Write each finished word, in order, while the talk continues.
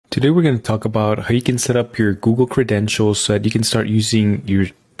Today we're going to talk about how you can set up your Google credentials so that you can start using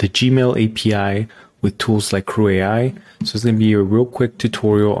the Gmail API with tools like CrewAI. So it's going to be a real quick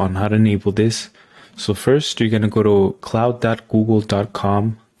tutorial on how to enable this. So first you're going to go to cloud.google.com.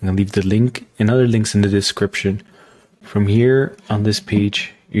 I'm going to leave the link and other links in the description. From here on this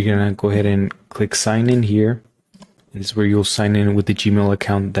page, you're going to go ahead and click sign in here. This is where you'll sign in with the Gmail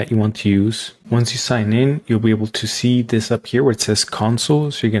account that you want to use. Once you sign in, you'll be able to see this up here where it says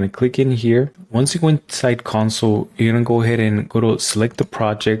console. So you're going to click in here. Once you go inside console, you're going to go ahead and go to select the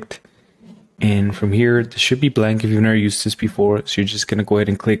project. And from here, this should be blank if you've never used this before. So you're just going to go ahead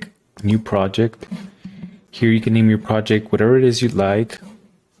and click new project. Here you can name your project whatever it is you'd like.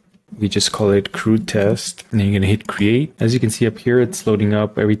 We just call it crew test, and then you're going to hit create. As you can see up here, it's loading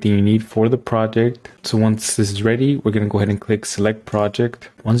up everything you need for the project. So once this is ready, we're going to go ahead and click select project.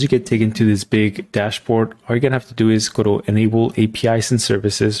 Once you get taken to this big dashboard, all you're going to have to do is go to enable APIs and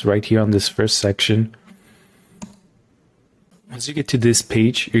services right here on this first section. Once you get to this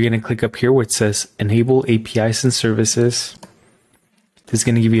page, you're going to click up here where it says enable APIs and services. This is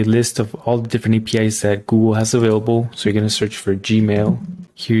going to give you a list of all the different APIs that Google has available. So you're going to search for Gmail.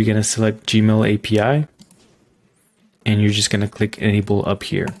 Here you're going to select Gmail API, and you're just going to click enable up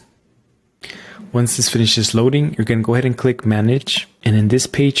here. Once this finishes loading, you're going to go ahead and click manage. And in this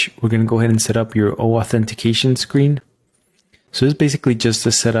page, we're going to go ahead and set up your authentication screen. So this is basically just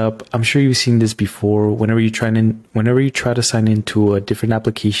a setup. I'm sure you've seen this before. Whenever you try to sign into a different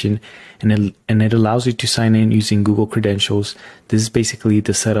application and it allows you to sign in using Google credentials, this is basically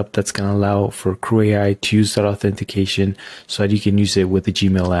the setup that's going to allow for CrewAI to use that authentication so that you can use it with the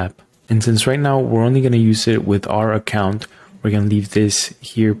Gmail app. And since right now we're only going to use it with our account, we're going to leave this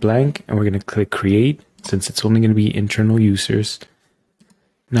here blank and we're going to click create since it's only going to be internal users.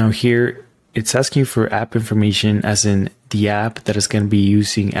 Now here, it's asking for app information, as in the app that is going to be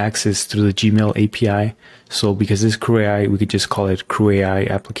using access through the Gmail API. So because this is CrewAI, we could just call it CrewAI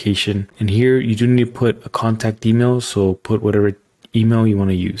application. And here you do need to put a contact email. So put whatever email you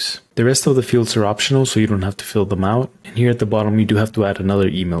want to use. The rest of the fields are optional, so you don't have to fill them out. And here at the bottom, you do have to add another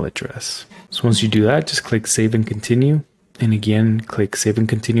email address. So once you do that, just click save and continue. And again, click save and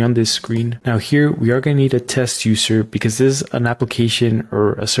continue on this screen. Now here, we are going to need a test user because this is an application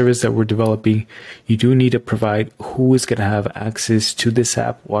or a service that we're developing. You do need to provide who is going to have access to this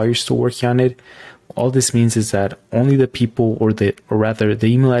app while you're still working on it. All this means is that only the people or rather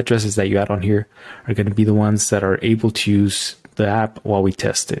the email addresses that you add on here are going to be the ones that are able to use the app while we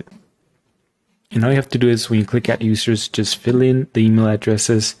test it. And all you have to do is when you click add users, just fill in the email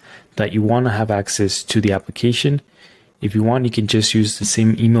addresses that you want to have access to the application. If you want, you can just use the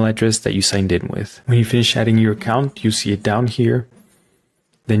same email address that you signed in with. When you finish adding your account, you see it down here.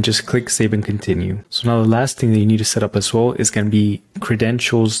 Then just click save and continue. So now the last thing that you need to set up as well is going to be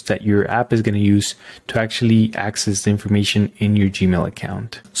credentials that your app is going to use to actually access the information in your Gmail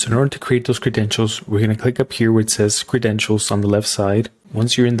account. So in order to create those credentials, we're going to click up here where it says credentials on the left side.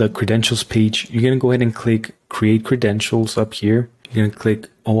 Once you're in the credentials page, you're going to go ahead and click create credentials up here. You're going to click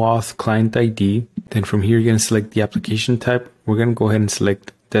OAuth client ID. Then from here, you're going to select the application type. We're going to go ahead and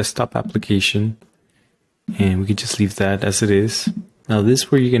select desktop application. And we can just leave that as it is. Now this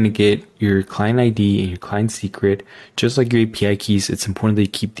is where you're going to get your client ID and your client secret. Just like your API keys, it's important that you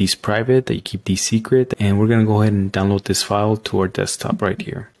keep these private, that you keep these secret. And we're going to go ahead and download this file to our desktop right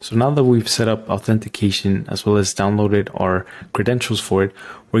here. So now that we've set up authentication as well as downloaded our credentials for it,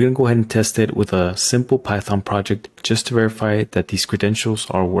 we're going to go ahead and test it with a simple Python project just to verify that these credentials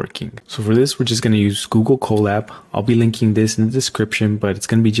are working. So for this, we're just going to use Google Colab. I'll be linking this in the description, but it's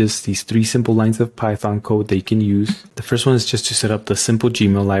going to be just these 3 simple lines of Python code that you can use. The first one is just to set up the simple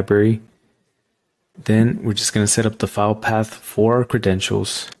Gmail library. Then we're just going to set up the file path for our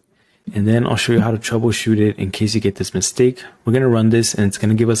credentials. And then I'll show you how to troubleshoot it in case you get this mistake. We're going to run this and it's going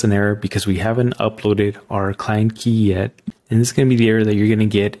to give us an error because we haven't uploaded our client key yet. And this is going to be the error that you're going to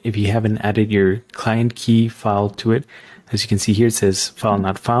get if you haven't added your client key file to it. As you can see here, it says file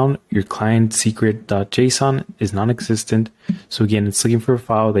not found. Your client secret.json is non-existent. So again, it's looking for a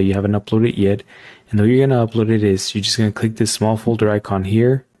file that you haven't uploaded yet. And the way you're going to upload it is you're just going to click this small folder icon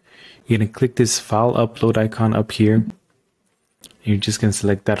here. You're going to click this file upload icon up here. You're just going to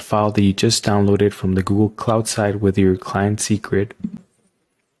select that file that you just downloaded from the Google Cloud side with your client secret.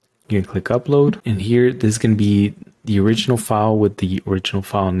 You're going to click upload. And here, this is going to be the original file with the original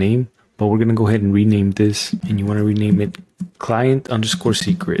file name. But we're going to go ahead and rename this. And you want to rename it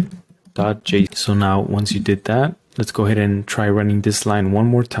client_secret.json. So now, once you did that, let's go ahead and try running this line one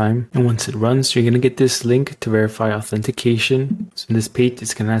more time. And once it runs, you're going to get this link to verify authentication. So in this page,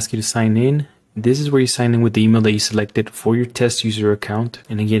 it's going to ask you to sign in. This is where you sign in with the email that you selected for your test user account.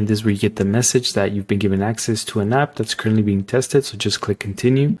 And again, this is where you get the message that you've been given access to an app that's currently being tested. So just click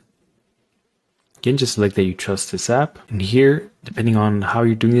continue. Again, just select that you trust this app. And here, depending on how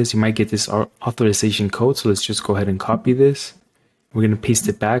you're doing this, you might get this authorization code. So let's just go ahead and copy this. We're going to paste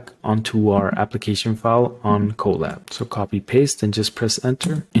it back onto our application file on Colab. So copy, paste, and just press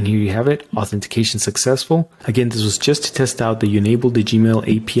enter. And here you have it, authentication successful. Again, this was just to test out that you enabled the Gmail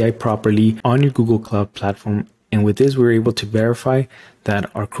API properly on your Google Cloud platform. And with this, we were able to verify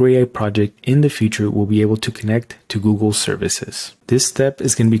that our CrewAI project in the future will be able to connect to Google services. This step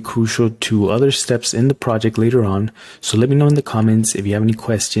is going to be crucial to other steps in the project later on. So let me know in the comments if you have any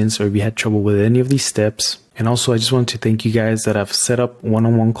questions or if you had trouble with any of these steps. And also, I just want to thank you guys that have set up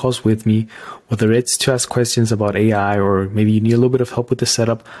one-on-one calls with me, whether it's to ask questions about AI or maybe you need a little bit of help with the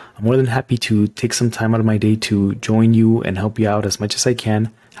setup. I'm more than happy to take some time out of my day to join you and help you out as much as I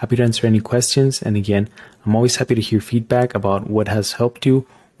can. Happy to answer any questions. And again, I'm always happy to hear feedback about what has helped you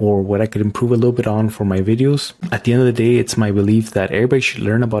or what I could improve a little bit on for my videos. At the end of the day, it's my belief that everybody should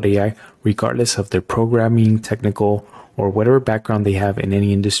learn about AI regardless of their programming, technical, or whatever background they have in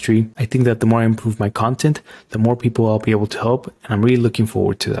any industry. I think that the more I improve my content, the more people I'll be able to help, and I'm really looking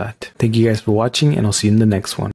forward to that. Thank you guys for watching, and I'll see you in the next one.